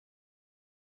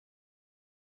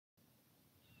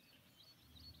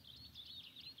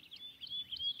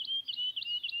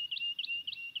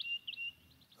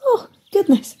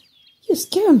goodness, you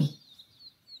scare me.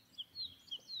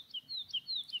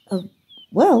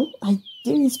 Well, I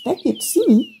didn't expect you to see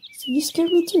me, so you scared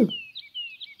me too.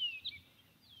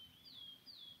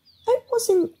 I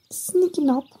wasn't sneaking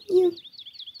up on you.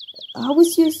 I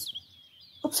was just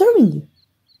observing you.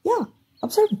 Yeah,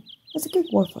 observing. That's a good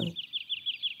word for it.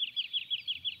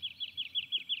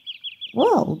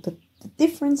 Well, the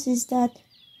difference is that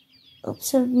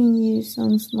observing you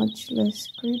sounds much less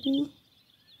creepy.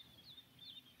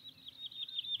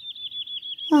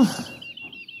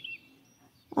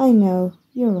 I know,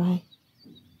 you're right.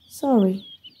 Sorry.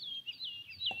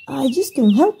 I just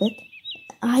couldn't help it.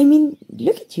 I mean,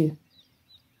 look at you.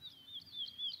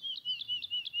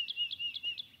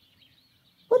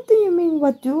 What do you mean,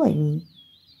 what do I mean?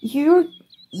 You're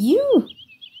you.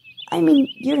 I mean,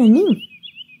 you're a nymph.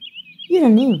 You're a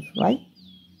nymph, right?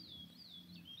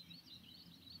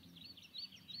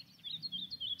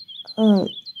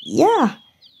 Yeah.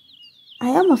 I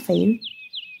am a fairy.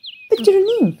 But you're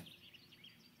a nymph.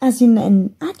 As in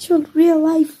an actual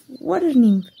real-life water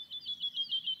nymph.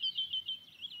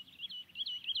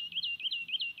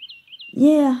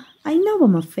 Yeah, I know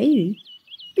I'm a fairy.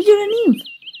 But you're a nymph.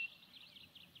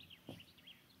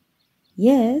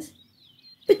 Yes,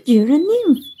 but you're a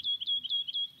nymph.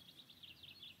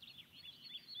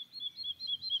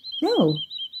 No,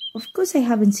 of course I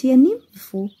haven't seen a nymph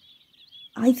before.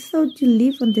 I thought you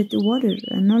lived under the water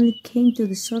and only came to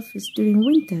the surface during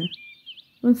winter,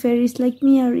 when fairies like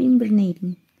me are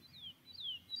hibernating.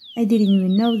 I didn't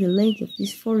even know the lake of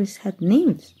this forest had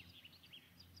nymphs,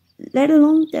 let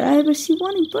alone that I ever see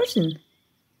one in person.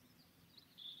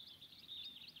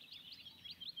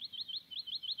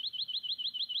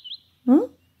 Huh?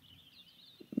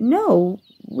 No,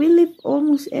 we live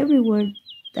almost everywhere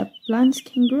that plants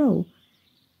can grow.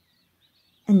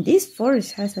 And this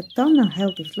forest has a ton of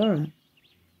healthy flora.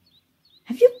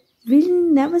 Have you really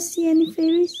never seen any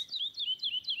fairies?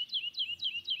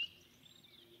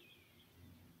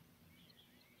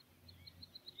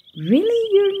 Really?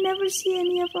 You never see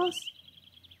any of us?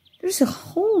 There's a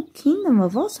whole kingdom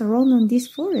of us around in this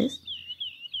forest.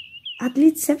 At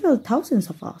least several thousands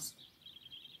of us.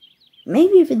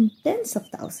 Maybe even tens of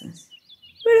thousands.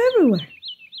 We're everywhere.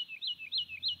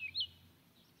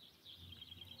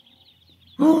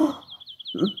 Oh,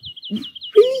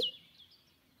 really?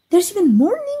 There's even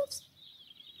more nymphs?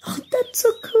 Oh, that's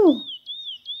so cool.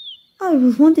 I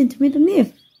was wanting to meet a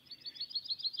nymph.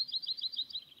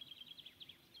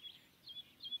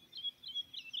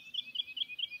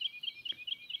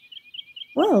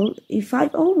 Well, if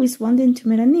I've always wanted to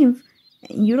meet a nymph,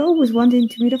 and you're always wanting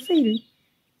to meet a fairy,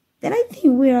 then I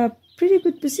think we're in a pretty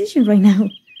good position right now.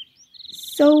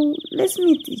 So let's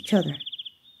meet each other.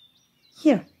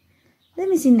 Here, let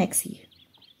me sit next to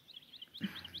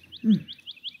you.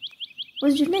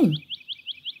 What's your name?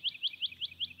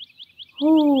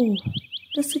 Oh,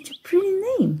 that's such a pretty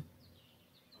name.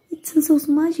 It sounds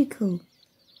so magical.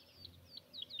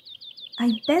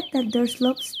 I bet that there's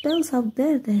love spells out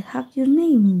there that have your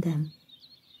name in them.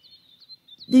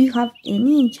 Do you have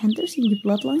any enchanters in your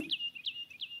bloodline?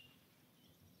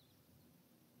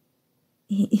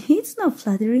 It's not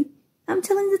flattering. I'm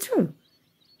telling the truth.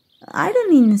 I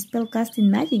don't need spellcasting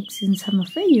magic since I'm a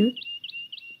fairy,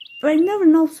 but I never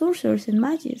know sorcerers and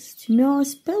mages to know a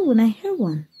spell when I hear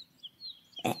one.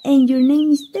 And your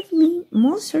name is definitely,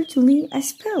 most certainly, a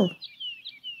spell.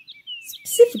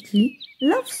 Specifically,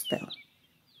 love spell.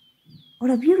 Or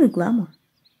a beauty glamour,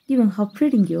 given how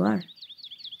pretty you are.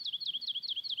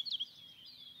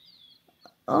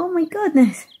 Oh my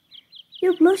goodness,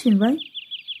 you're blushing, right?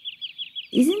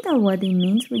 Isn't that what it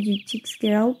means when your cheeks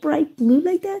get all bright blue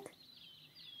like that?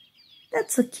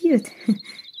 That's so cute.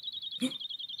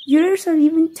 Your ears are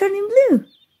even turning blue.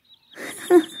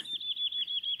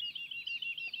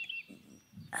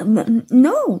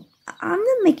 No, I'm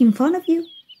not making fun of you.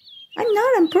 I'm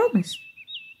not, I promise.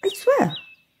 I swear.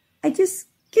 I just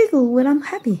giggle when I'm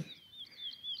happy.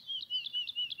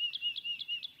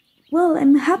 Well,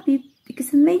 I'm happy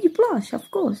because I made you blush, of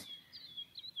course.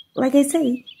 Like I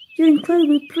say, you're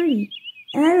incredibly pretty,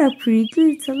 and I love pretty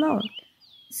girls a lot.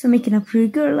 So making a pretty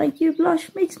girl like you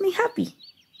blush makes me happy.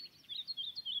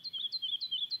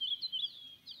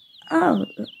 Oh,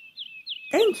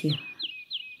 thank you.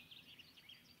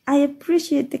 I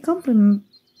appreciate the compliment,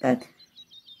 but...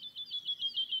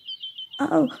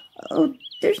 Oh,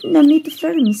 there's no need to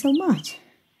flatter me so much.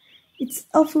 It's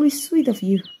awfully sweet of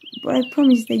you, but I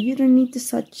promise that you don't need to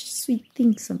such sweet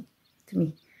things to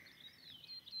me.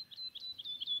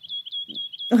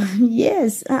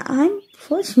 Yes, I'm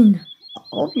blushing,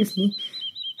 obviously.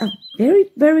 A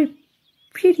very, very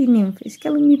pretty nymph is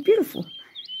calling me beautiful.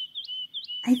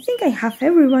 I think I have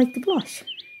every right to blush.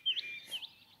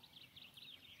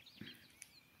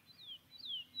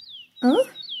 Huh?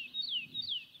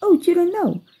 Oh, you don't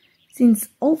know. Since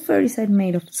all fairies are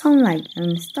made of sunlight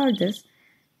and stardust,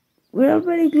 we're all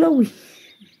very glowy,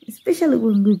 especially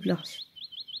when we blush.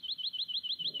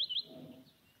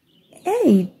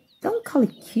 Hey, don't call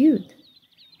it cute.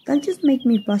 That'll just make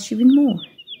me blush even more.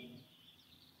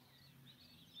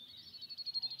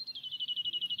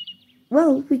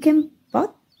 Well, we can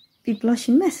both be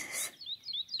blushing messes.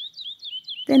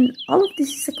 Then all of this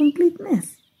is a complete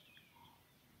mess.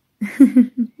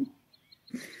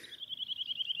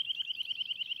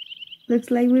 Looks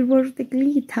like we're both the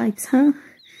glee types, huh?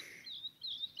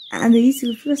 And the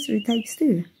easily flustered types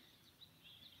too.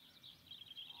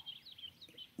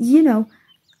 You know,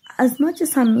 as much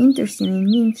as I'm interested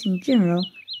in memes in general,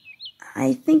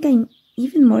 I think I'm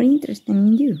even more interested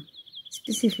in you,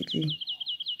 specifically.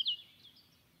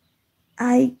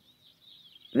 I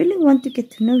really want to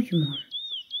get to know you more.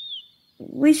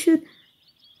 We should...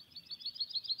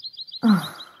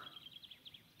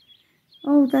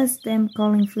 Oh, that's them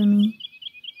calling for me.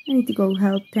 I need to go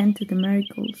help tend to the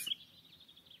miracles.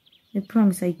 I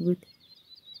promise I would.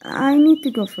 I need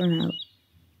to go for now,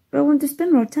 but I want to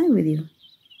spend more time with you.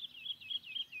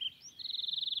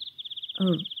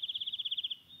 Oh.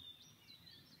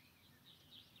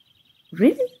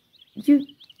 Really? You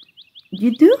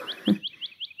do?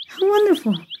 How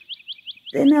wonderful.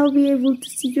 Then I'll be able to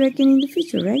see you again in the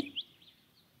future, right?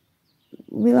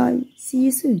 Will I see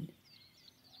you soon?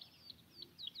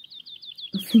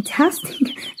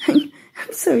 Fantastic. I'm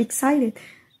so excited.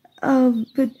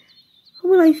 But how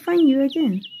will I find you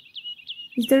again?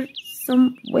 Is there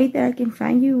some way that I can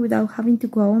find you without having to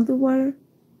go underwater?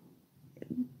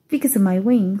 Because of my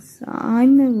wings,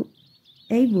 I'm not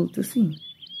able to swim.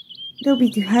 They'll be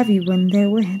too heavy when they're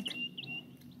wet.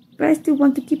 But I still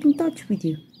want to keep in touch with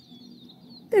you.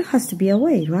 There has to be a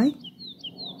way, right?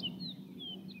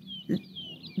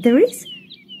 There is?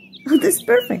 Oh, that's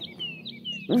perfect.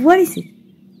 What is it?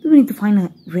 Do we need to find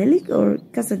a relic or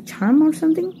cast a charm or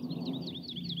something?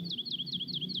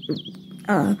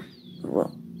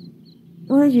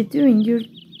 What are you doing? You're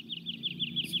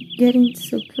getting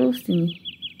so close to me.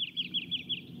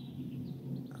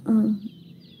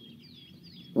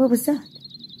 What was that?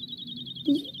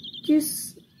 Did you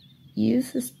just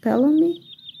use a spell on me?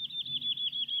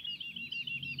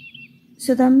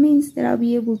 So that means that I'll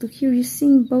be able to hear you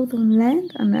sing both on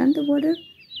land and underwater?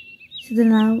 So that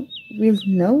now we'll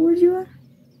know where you are?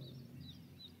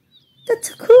 That's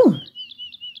so cool!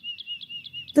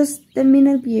 Does that mean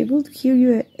I'll be able to hear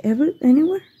you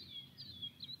anywhere?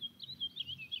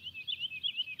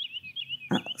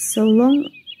 So long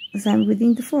as I'm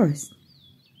within the forest.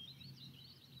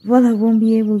 Well, I won't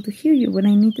be able to hear you when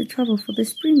I need to travel for the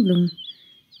spring bloom.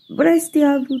 But I'm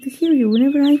still able to hear you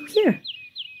whenever I'm here.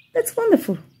 That's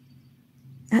wonderful.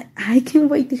 I can't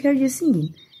wait to hear you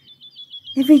singing.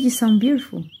 It makes you sound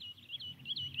beautiful.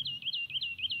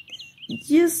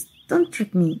 Just don't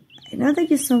trick me. I know that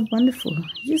you sound wonderful.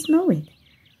 I just know it.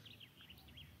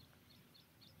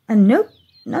 And nope,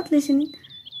 not listening.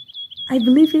 I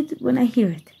believe it when I hear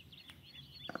it.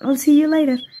 I'll see you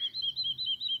later.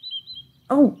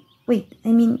 Oh, wait,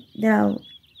 I mean that I'll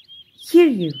hear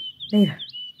you later.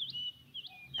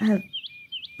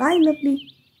 Bye, lovely.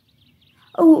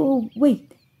 Oh,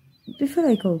 wait. Before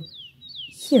I go,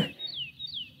 here.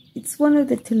 It's one of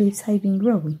the tulips I've been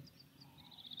growing.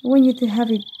 I want you to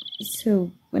have it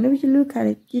so whenever you look at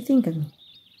it, you think of me.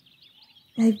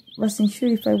 I wasn't sure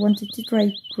if I wanted to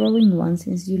try growing one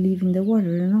since you live in the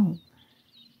water and all.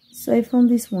 So I found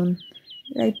this one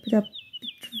that I put a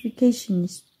petrification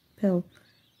spell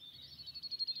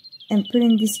and put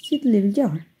in this cute little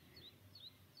jar.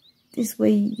 This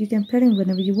way you can pet it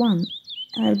whenever you want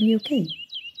and I'll be okay.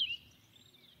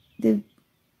 Do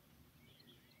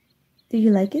you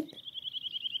like it?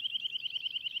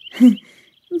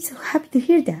 I'm so happy to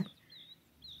hear that.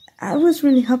 I was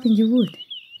really hoping you would.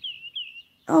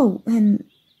 Oh, and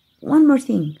one more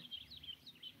thing.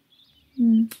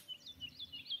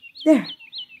 There.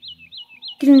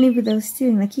 Couldn't live without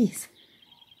stealing a kiss.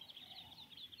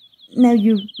 Now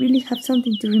you really have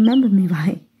something to remember me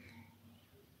by.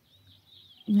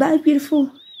 Bye,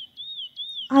 beautiful.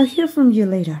 I'll hear from you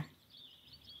later.